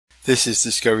This is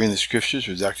Discovering the Scriptures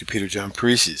with Dr. Peter John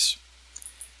Parisis.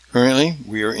 Currently,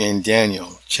 we are in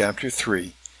Daniel chapter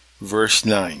 3, verse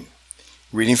 9.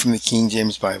 Reading from the King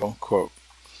James Bible, quote,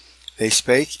 "They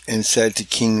spake and said to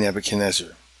King Nebuchadnezzar,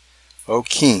 O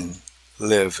King,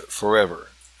 live forever,"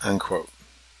 unquote.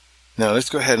 Now let's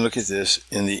go ahead and look at this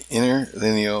in the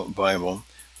Interlineal Bible,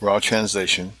 Raw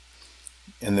Translation,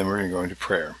 and then we're going to go into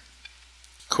prayer.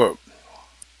 Quote,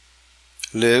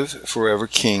 "Live forever,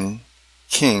 King,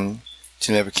 King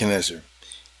to Nebuchadnezzar,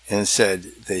 and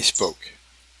said they spoke."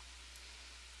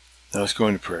 Now let's go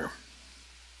into prayer.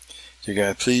 Dear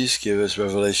God, please give us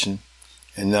revelation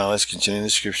and knowledge concerning the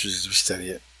Scriptures as we study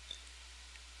it.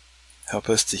 Help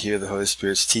us to hear the Holy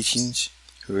Spirit's teachings,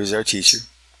 who is our teacher,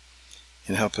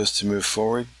 and help us to move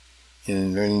forward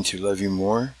in learning to love you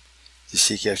more, to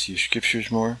seek after your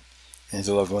Scriptures more, and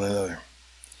to love one another.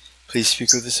 Please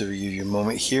speak with us as we give you a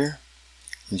moment here.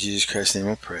 In Jesus Christ's name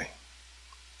I pray.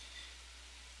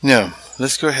 Now,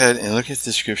 let's go ahead and look at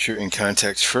the Scripture in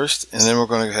context first, and then we're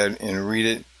going to go ahead and read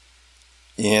it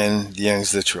in the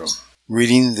Young's Literal.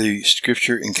 Reading the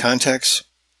Scripture in context,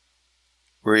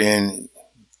 we're in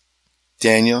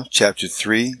Daniel chapter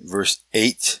 3, verse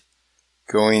 8,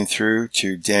 going through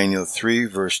to Daniel 3,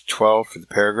 verse 12 for the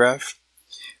paragraph.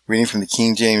 Reading from the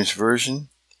King James Version,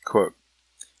 quote,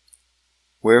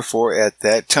 "Wherefore at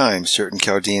that time certain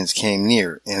Chaldeans came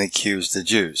near and accused the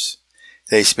Jews.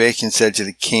 They spake and said to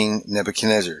the king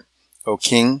Nebuchadnezzar, O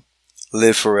king,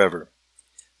 live forever.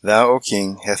 Thou, O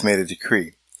king, hast made a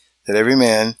decree, that every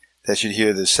man that should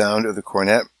hear the sound of the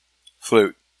cornet,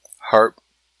 flute, harp,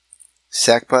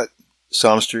 sackbut,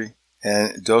 psalmistry,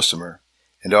 and dulcimer,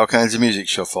 and all kinds of music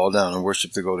shall fall down and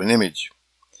worship the golden image.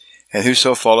 And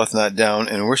whoso falleth not down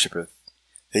and worshipeth,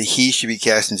 that he should be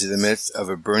cast into the midst of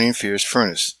a burning fierce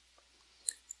furnace.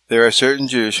 There are certain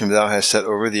Jews whom thou hast set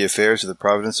over the affairs of the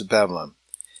province of Babylon,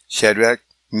 Shadrach,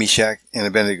 Meshach, and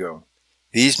Abednego.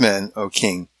 These men, O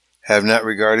king, have not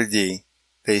regarded thee,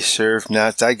 they serve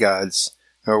not thy gods,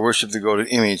 nor worship the golden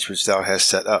image which thou hast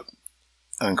set up."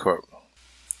 Unquote.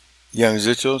 Young's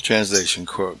Literal Translation,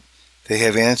 quote, "They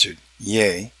have answered,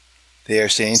 yea, they are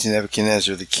saying to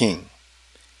Nebuchadnezzar the king,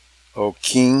 O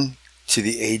king, to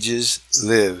the ages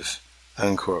live,"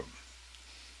 unquote.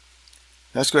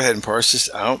 Now let's go ahead and parse this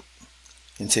out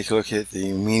and take a look at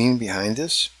the meaning behind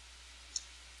this.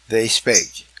 They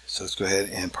spake. So let's go ahead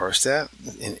and parse that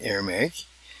in Aramaic.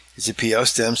 It's a PL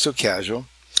stem, so casual.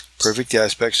 Perfect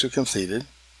aspect, so completed.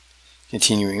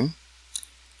 Continuing.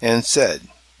 And said.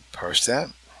 Parse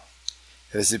that.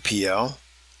 That is a PL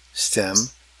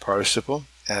stem, participle,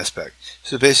 aspect.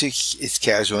 So basically it's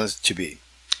casual and to be.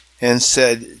 And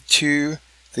said to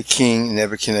the king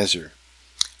Nebuchadnezzar,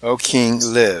 O king,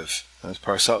 live. Let's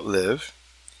parse out live.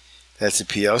 That's a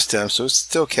PL stem, so it's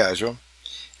still casual.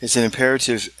 It's an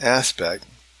imperative aspect.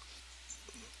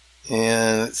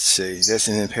 And let's see, that's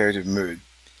an imperative mood.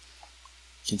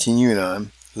 Continuing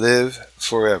on, live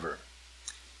forever.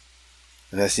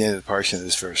 And that's the end of the parsing of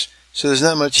this verse. So there's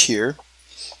not much here.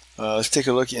 Let's take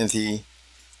a look at the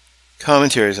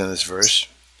commentaries on this verse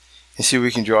and see what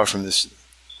we can draw from this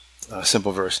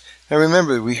simple verse. Now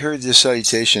remember, we heard this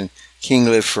salutation, King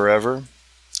live forever,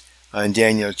 in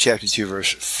Daniel chapter 2,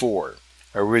 verse 4,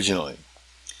 originally.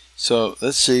 So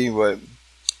let's see what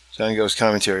John Gill's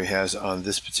commentary has on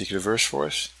this particular verse for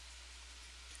us.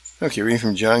 Okay, reading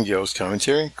from John Gill's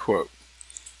commentary, quote,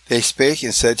 "They spake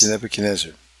and said to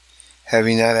Nebuchadnezzar,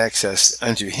 having not access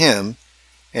unto him,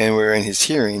 and were in his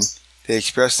hearing, they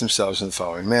expressed themselves in the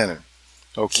following manner,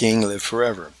 O king, live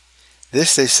forever.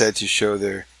 This they said to show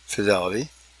their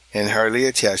fidelity and heartily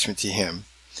attachment to him,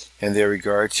 and their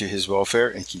regard to his welfare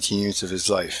and continuance of his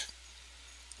life,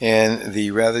 and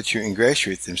the rather to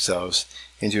ingratiate themselves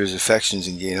into his affections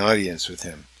and gain audience with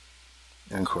him."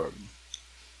 Unquote.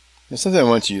 Now something I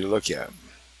want you to look at.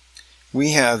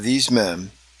 We have these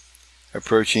men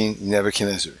approaching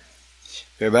Nebuchadnezzar.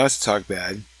 They're about to talk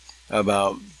bad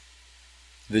about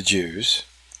the Jews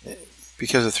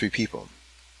because of three people.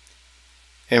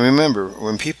 And remember,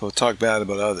 when people talk bad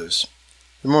about others,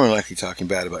 they're more than likely talking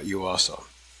bad about you also.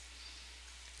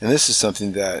 And this is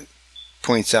something that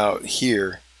points out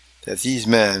here that these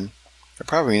men are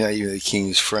probably not even the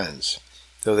king's friends,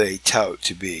 though they tout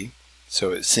to be,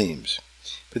 so it seems.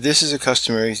 But this is a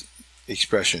customary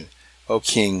expression, O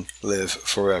king, live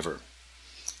forever.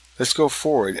 Let's go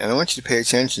forward, and I want you to pay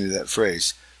attention to that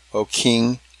phrase, O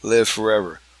king, live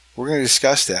forever. We're going to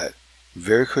discuss that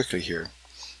very quickly here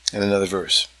in another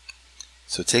verse.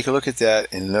 So take a look at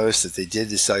that and notice that they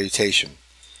did the salutation.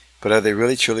 But are they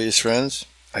really truly his friends?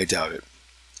 I doubt it.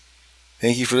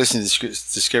 Thank you for listening to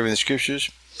Discovering the Scriptures.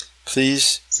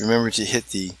 Please remember to hit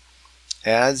the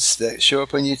ads that show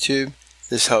up on YouTube.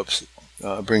 This helps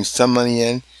bring some money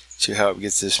in to help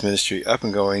get this ministry up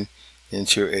and going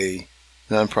into a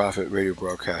nonprofit radio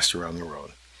broadcast around the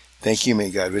world. Thank you. May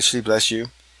God richly bless you,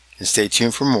 and stay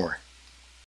tuned for more.